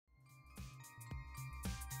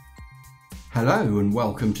Hello and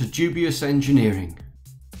welcome to Dubious Engineering.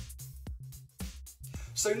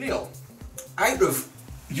 So Neil, out of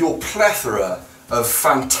your plethora of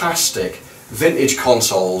fantastic vintage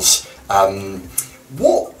consoles,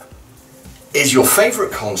 what is your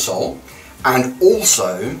favourite console, and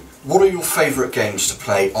also what are your favourite games to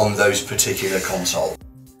play on those particular consoles?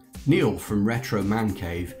 Neil from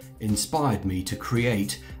RetroManCave inspired me to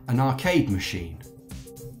create an arcade machine.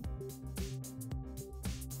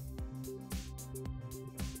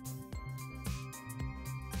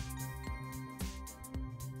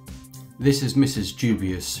 This is Mrs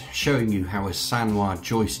Dubious showing you how a Sanwa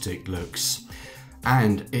joystick looks,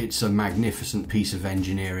 and it's a magnificent piece of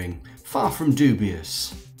engineering, far from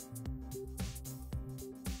dubious.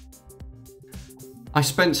 I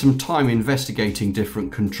spent some time investigating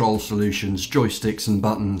different control solutions, joysticks and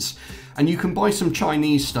buttons, and you can buy some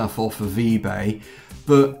Chinese stuff off of eBay,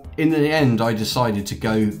 but in the end I decided to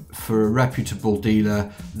go for a reputable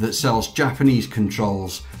dealer that sells Japanese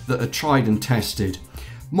controls that are tried and tested.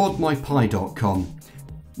 ModMyPie.com.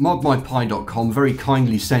 ModMyPie.com very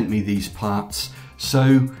kindly sent me these parts,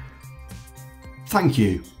 so thank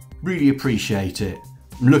you, really appreciate it.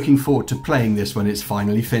 I'm looking forward to playing this when it's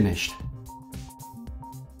finally finished.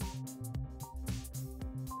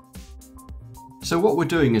 So what we're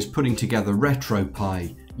doing is putting together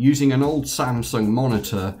RetroPie using an old Samsung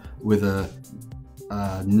monitor with a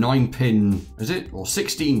 9-pin, is it, or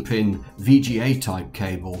 16-pin VGA type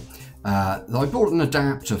cable that I bought an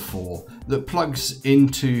adapter for that plugs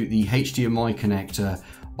into the HDMI connector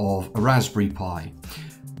of a Raspberry Pi.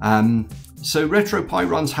 So RetroPie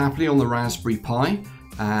runs happily on the Raspberry Pi.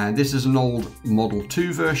 This is an old Model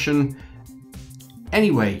 2 version.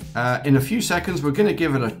 Anyway, in a few seconds we're going to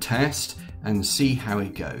give it a test and see how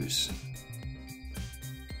it goes.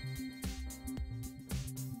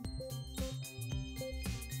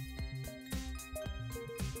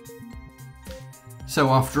 So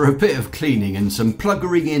after a bit of cleaning and some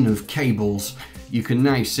plugging in of cables, you can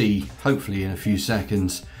now see, hopefully in a few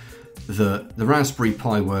seconds, that the Raspberry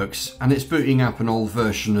Pi works, and it's booting up an old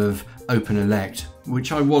version of OpenElect,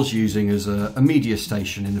 which I was using as a media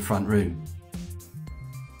station in the front room.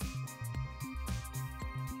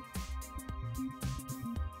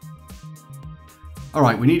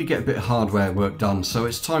 Alright, we need to get a bit of hardware work done, so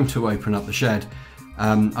it's time to open up the shed.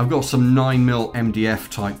 I've got some 9mm MDF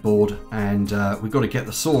type board, and we've got to get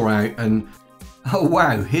the saw out, and oh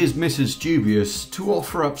wow, here's Mrs Dubious to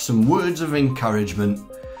offer up some words of encouragement.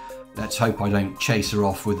 Let's hope I don't chase her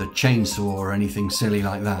off with a chainsaw or anything silly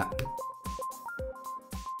like that.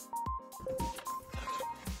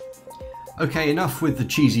 Okay, enough with the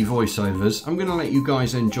cheesy voiceovers. I'm going to let you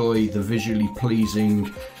guys enjoy the visually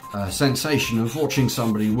pleasing sensation of watching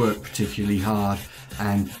somebody work particularly hard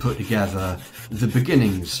and put together the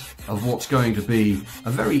beginnings of what's going to be a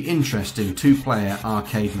very interesting two-player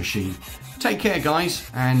arcade machine. Take care guys,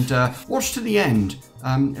 and watch to the end,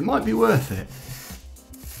 it might be worth it.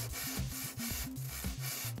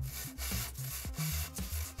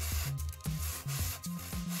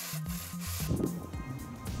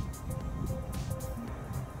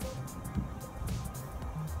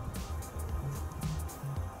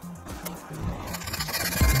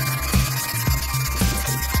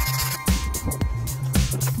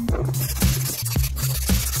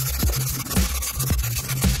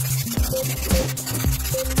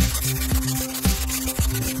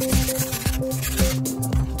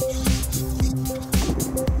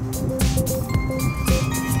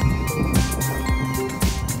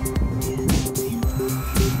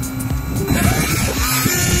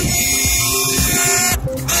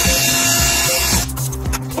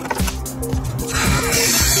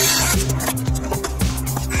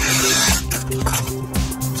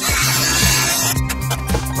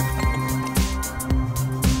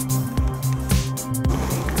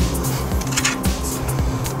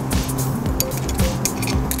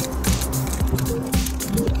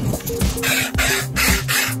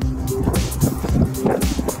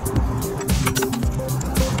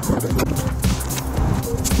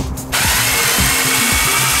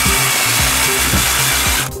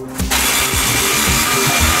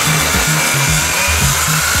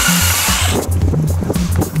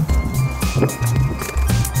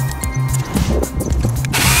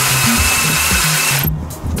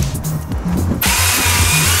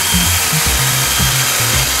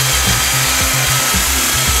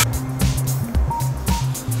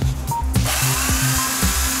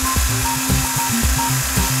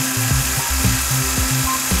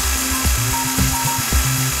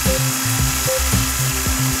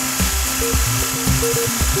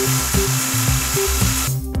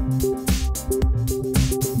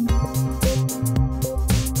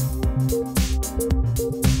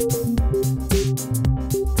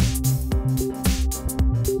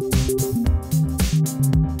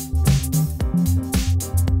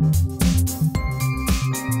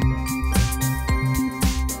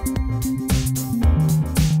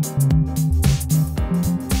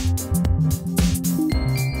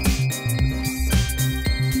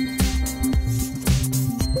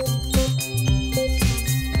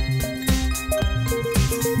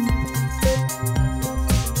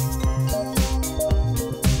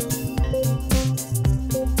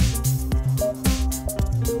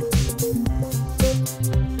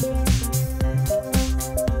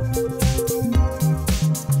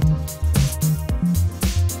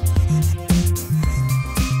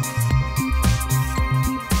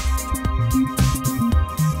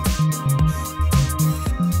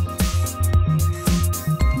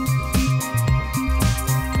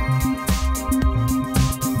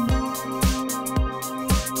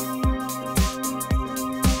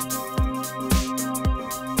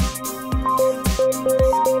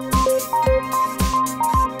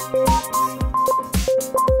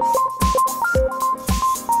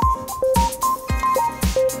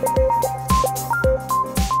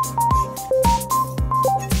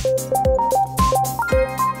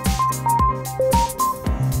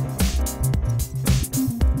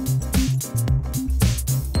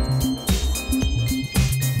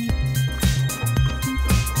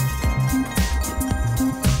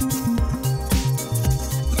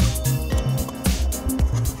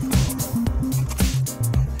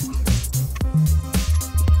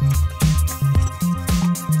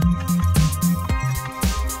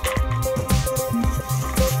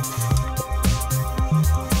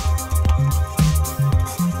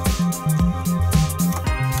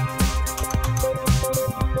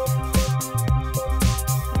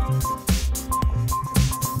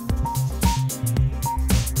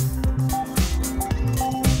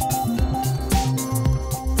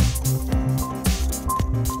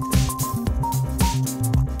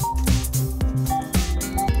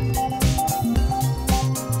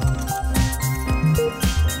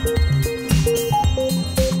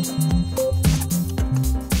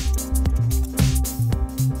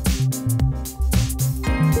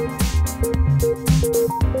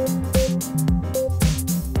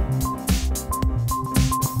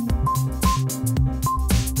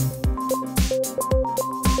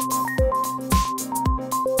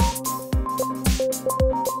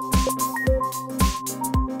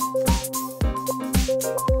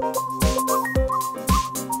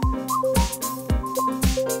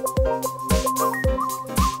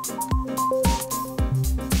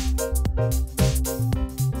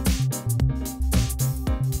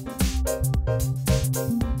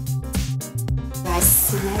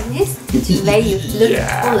 this to make you look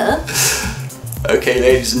cooler. Okay,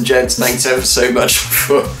 ladies and gents, thanks ever so much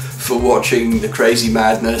for watching the crazy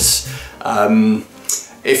madness.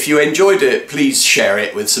 If you enjoyed it, please share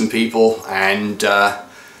it with some people and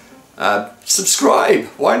subscribe.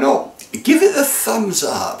 Why not? Give it a thumbs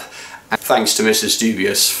up. And thanks to Mrs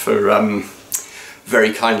Dubious for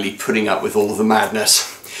very kindly putting up with all of the madness.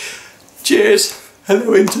 Cheers.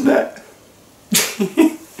 Hello, Internet.